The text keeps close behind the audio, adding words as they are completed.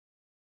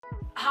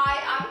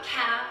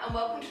and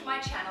welcome to my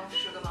channel,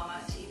 Sugar Mama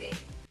TV.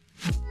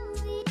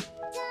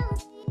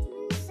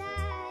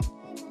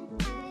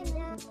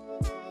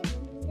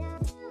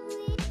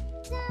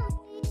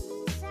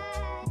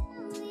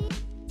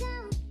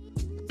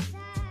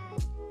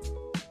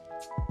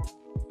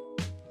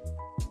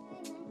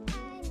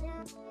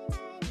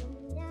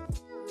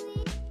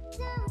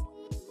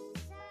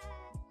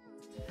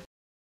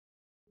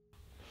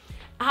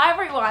 Hi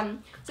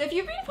everyone! So if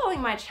you've been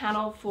following my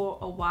channel for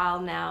a while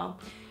now,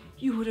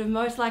 you would have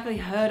most likely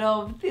heard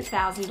of the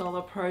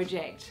 $1,000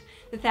 project.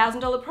 The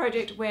 $1,000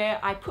 project where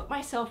I put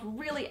myself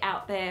really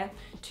out there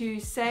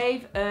to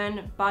save,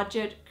 earn,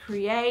 budget,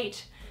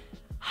 create,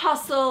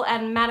 hustle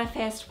and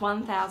manifest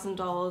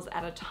 $1,000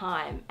 at a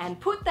time and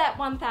put that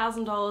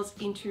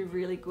 $1,000 into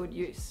really good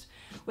use.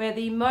 Where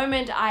the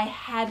moment I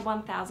had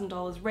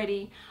 $1,000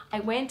 ready, I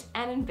went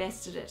and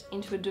invested it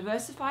into a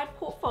diversified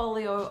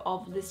portfolio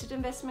of listed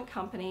investment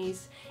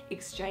companies,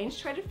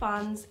 exchange-traded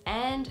funds,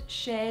 and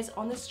shares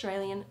on the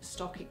Australian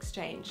Stock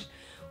Exchange,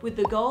 with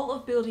the goal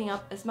of building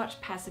up as much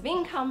passive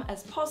income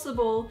as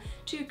possible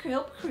to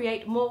help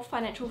create more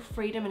financial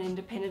freedom and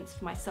independence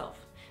for myself.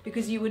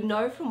 Because you would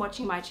know from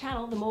watching my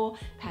channel, the more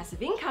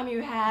passive income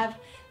you have,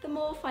 the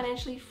more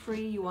financially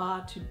free you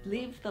are to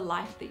live the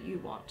life that you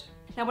want.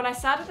 Now, when I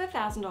started the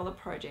 $1,000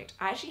 project,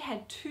 I actually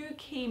had two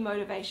key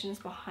motivations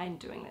behind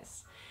doing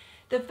this.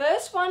 The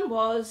first one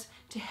was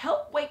to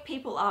help wake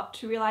people up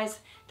to realize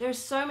there are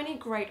so many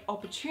great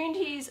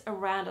opportunities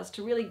around us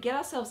to really get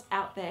ourselves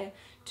out there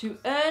to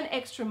earn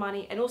extra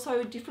money and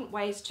also different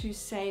ways to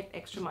save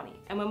extra money.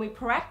 And when we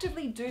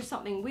proactively do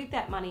something with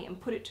that money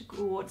and put it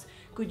towards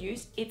good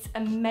use, it's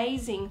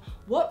amazing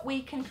what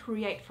we can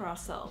create for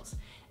ourselves.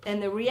 And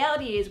the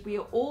reality is we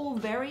are all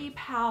very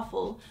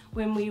powerful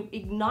when we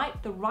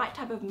ignite the right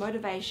type of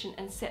motivation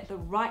and set the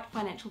right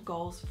financial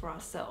goals for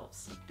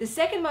ourselves. The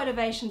second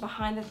motivation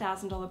behind the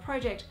 $1,000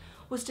 project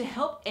was to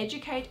help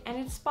educate and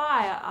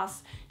inspire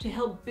us to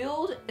help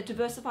build a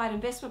diversified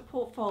investment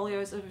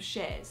portfolios of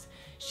shares.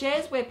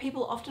 Shares where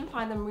people often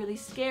find them really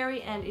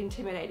scary and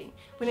intimidating,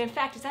 when in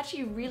fact it's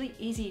actually really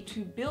easy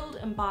to build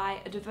and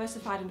buy a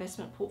diversified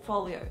investment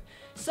portfolio.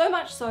 So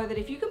much so that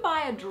if you can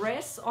buy a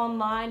dress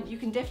online, you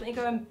can definitely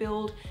go and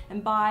build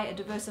and buy a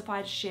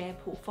diversified share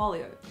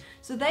portfolio.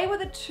 So they were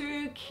the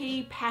two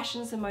key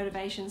passions and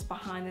motivations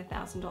behind the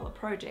 $1,000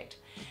 project.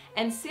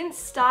 And since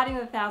starting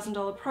the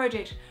 $1,000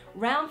 project,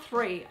 round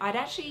 3, I'd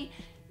actually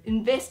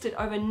invested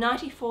over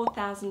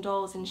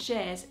 $94,000 in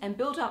shares and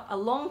built up a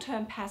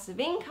long-term passive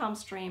income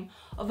stream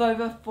of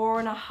over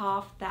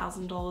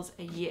 $4,500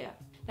 a year.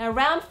 Now,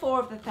 round 4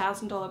 of the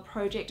 $1,000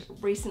 project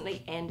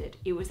recently ended.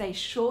 It was a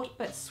short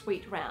but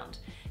sweet round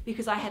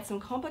because I had some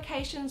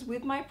complications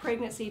with my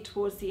pregnancy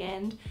towards the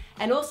end,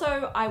 and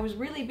also I was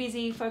really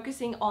busy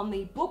focusing on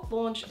the book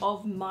launch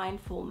of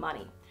Mindful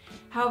Money.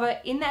 However,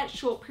 in that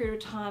short period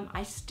of time,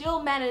 I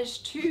still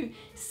managed to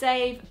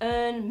save,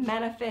 earn,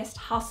 manifest,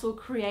 hustle,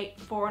 create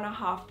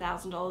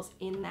 $4,500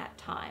 in that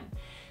time.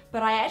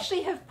 But I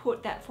actually have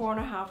put that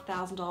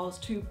 $4,500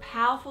 to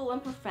powerful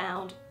and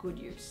profound good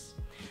use.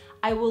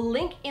 I will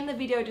link in the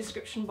video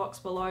description box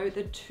below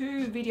the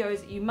 2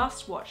 videos that you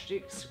must watch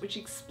which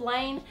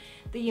explain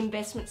the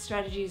investment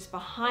strategies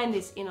behind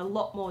this in a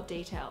lot more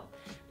detail.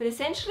 But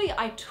essentially,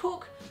 I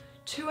took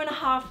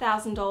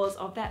 $2,500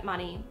 of that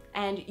money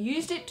and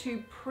used it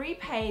to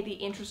prepay the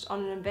interest on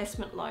an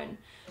investment loan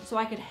so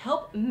I could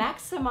help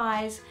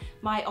maximize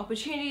my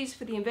opportunities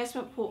for the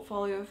investment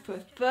portfolio for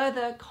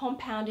further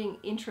compounding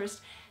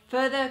interest,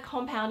 further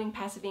compounding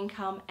passive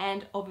income,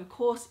 and of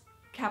course,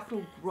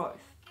 capital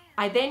growth.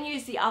 I then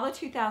used the other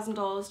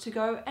 $2,000 to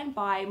go and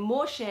buy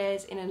more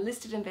shares in a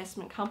listed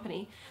investment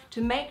company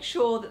to make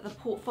sure that the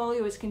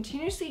portfolio is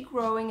continuously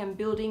growing and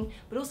building,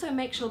 but also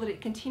make sure that it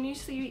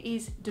continuously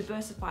is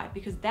diversified,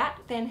 because that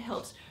then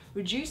helps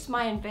reduce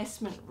my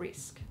investment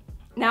risk.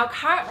 Now,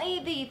 currently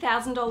the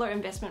 $1,000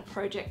 investment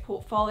project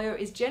portfolio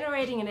is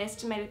generating an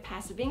estimated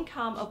passive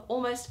income of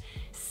almost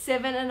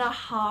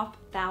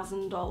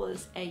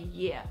 $7,500 a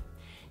year.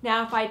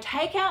 Now, if I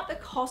take out the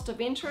cost of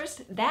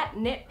interest, that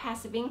net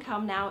passive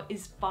income now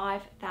is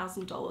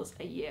 $5,000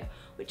 a year,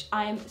 which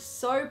I am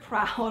so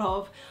proud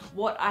of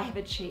what I have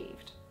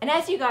achieved. And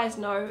as you guys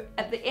know,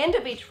 at the end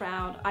of each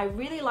round, I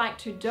really like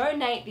to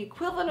donate the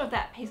equivalent of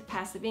that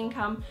passive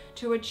income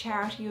to a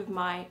charity of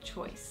my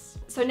choice.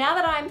 So now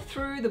that I'm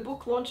through the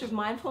book launch of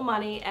Mindful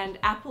Money and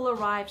Apple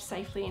arrived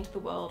safely into the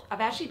world,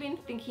 I've actually been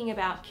thinking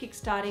about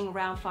kickstarting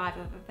round 5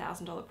 of the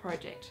 $1,000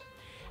 project.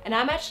 And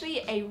I'm actually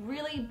a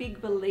really big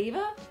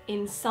believer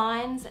in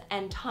signs,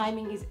 and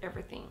timing is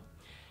everything.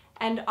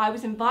 And I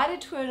was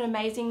invited to an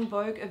amazing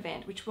Vogue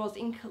event, which was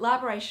in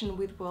collaboration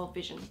with World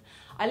Vision.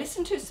 I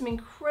listened to some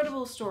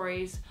incredible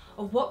stories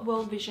of what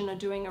World Vision are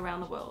doing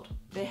around the world.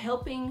 They're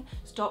helping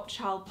stop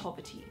child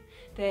poverty.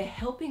 They're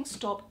helping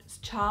stop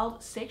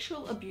child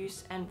sexual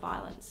abuse and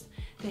violence.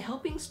 They're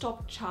helping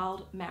stop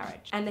child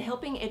marriage. And they're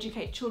helping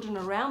educate children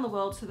around the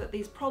world so that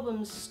these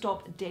problems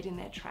stop dead in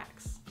their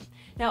tracks.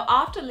 Now,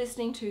 after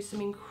listening to some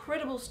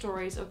incredible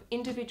stories of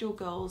individual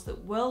girls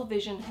that World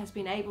Vision has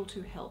been able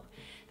to help,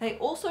 they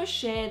also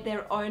shared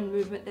their own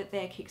movement that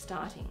they're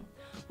kickstarting.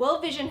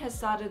 World Vision has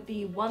started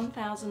the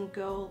 1,000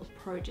 Girl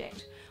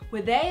Project,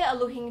 where they are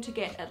looking to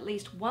get at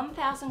least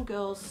 1,000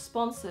 girls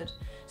sponsored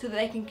so that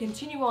they can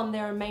continue on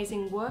their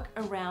amazing work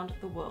around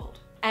the world.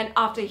 And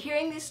after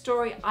hearing this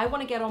story, I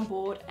want to get on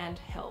board and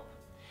help.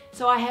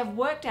 So I have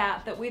worked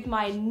out that with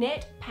my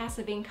net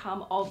passive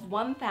income of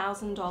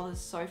 $1,000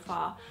 so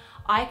far,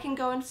 I can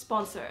go and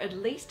sponsor at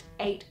least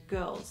 8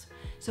 girls.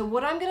 So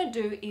what I'm going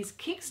to do is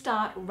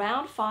kickstart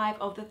round 5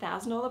 of the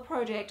 $1,000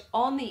 project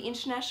on the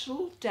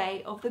International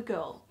Day of the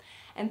Girl.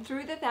 And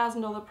through the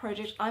 $1,000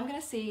 project, I'm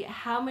going to see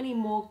how many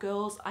more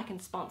girls I can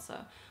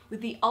sponsor,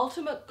 with the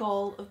ultimate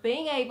goal of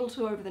being able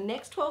to, over the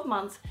next 12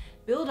 months,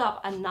 build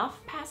up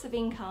enough passive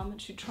income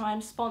to try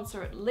and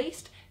sponsor at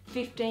least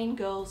 15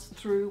 girls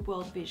through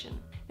World Vision.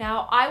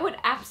 Now, I would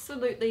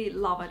absolutely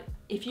love it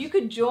if you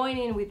could join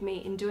in with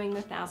me in doing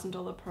the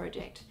 $1,000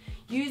 project.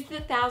 Use the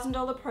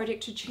 $1,000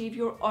 project to achieve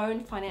your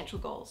own financial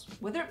goals,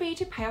 whether it be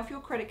to pay off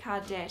your credit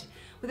card debt,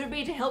 whether it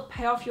be to help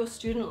pay off your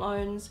student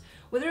loans,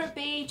 whether it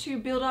be to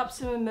build up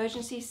some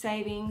emergency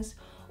savings,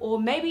 or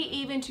maybe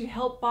even to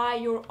help buy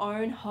your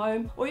own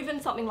home, or even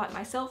something like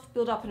myself,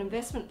 build up an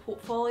investment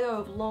portfolio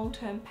of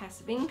long-term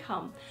passive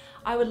income.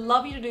 I would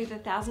love you to do the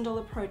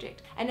 $1,000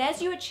 project. And as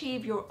you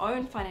achieve your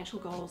own financial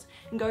goals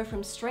and go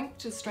from strength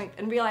to strength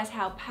and realize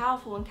how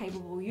powerful and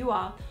capable you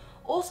are,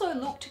 also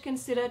look to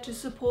consider to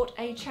support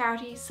a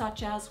charity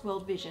such as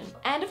World Vision.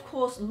 And of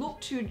course,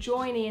 look to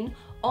join in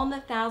on the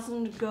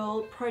 1,000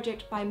 Girl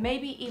project by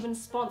maybe even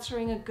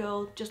sponsoring a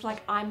girl just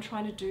like I'm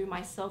trying to do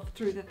myself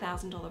through the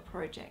 $1,000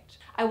 project.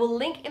 I will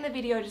link in the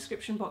video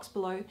description box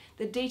below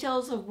the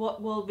details of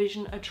what World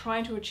Vision are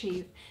trying to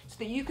achieve so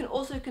that you can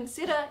also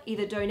consider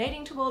either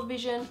donating to World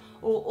Vision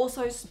or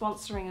also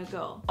sponsoring a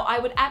girl. I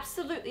would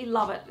absolutely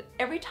love it.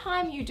 Every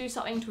time you do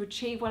something to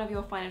achieve one of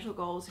your financial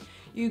goals,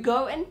 you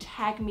go and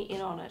tag me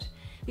in on it,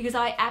 because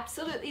I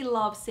absolutely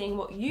love seeing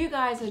what you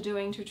guys are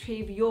doing to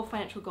achieve your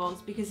financial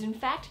goals, because in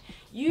fact,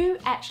 you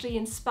actually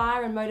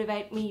inspire and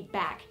motivate me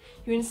back.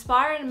 You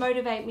inspire and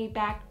motivate me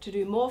back to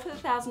do more for the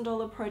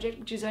 $1,000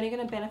 project, which is only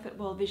going to benefit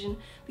World Vision,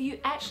 but you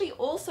actually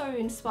also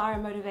inspire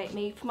and motivate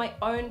me for my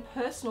own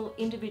personal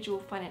individual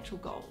financial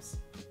goals.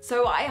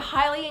 So I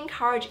highly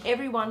encourage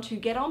everyone to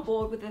get on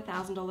board with the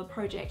 $1,000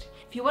 project.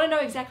 If you want to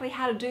know exactly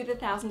how to do the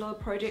 $1,000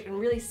 project and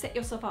really set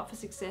yourself up for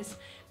success,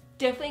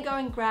 definitely go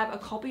and grab a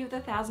copy of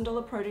the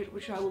 $1,000 project,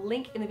 which I will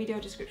link in the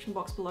video description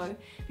box below,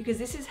 because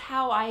this is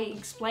how I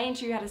explain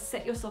to you how to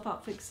set yourself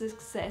up for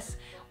success,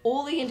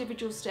 all the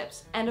individual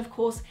steps, and of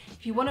course,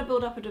 if you want to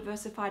build up a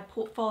diversified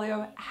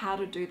portfolio, how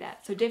to do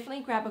that. So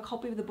definitely grab a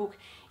copy of the book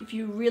if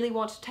you really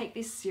want to take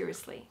this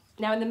seriously.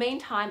 Now, in the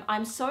meantime,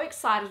 I'm so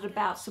excited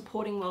about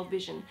supporting World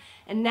Vision,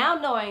 and now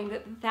knowing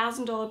that the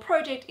 $1,000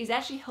 project is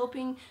actually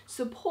helping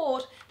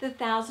support the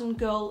 1,000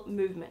 Girl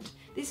movement.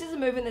 This is a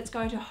movement that's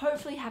going to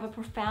hopefully have a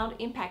profound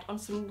impact on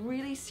some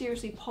really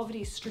seriously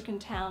poverty-stricken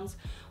towns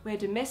where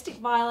domestic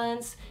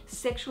violence,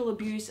 sexual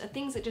abuse are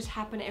things that just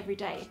happen every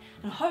day.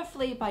 And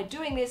hopefully by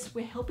doing this,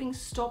 we're helping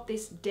stop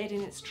this dead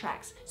in its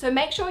tracks. So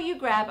make sure you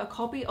grab a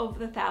copy of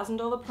the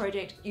 $1,000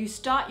 project, you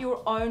start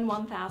your own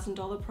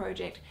 $1,000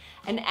 project,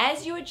 and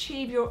as you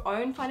achieve your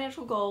own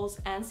financial goals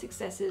and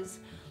successes,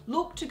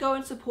 look to go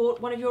and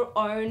support one of your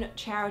own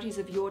charities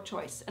of your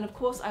choice. And of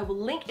course, I will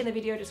link in the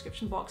video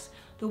description box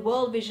the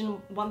World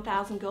Vision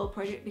 1,000 Girl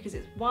project, because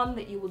it's one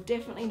that you will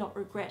definitely not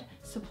regret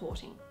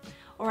supporting.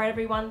 All right,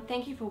 everyone,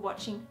 thank you for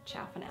watching.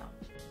 Ciao for now.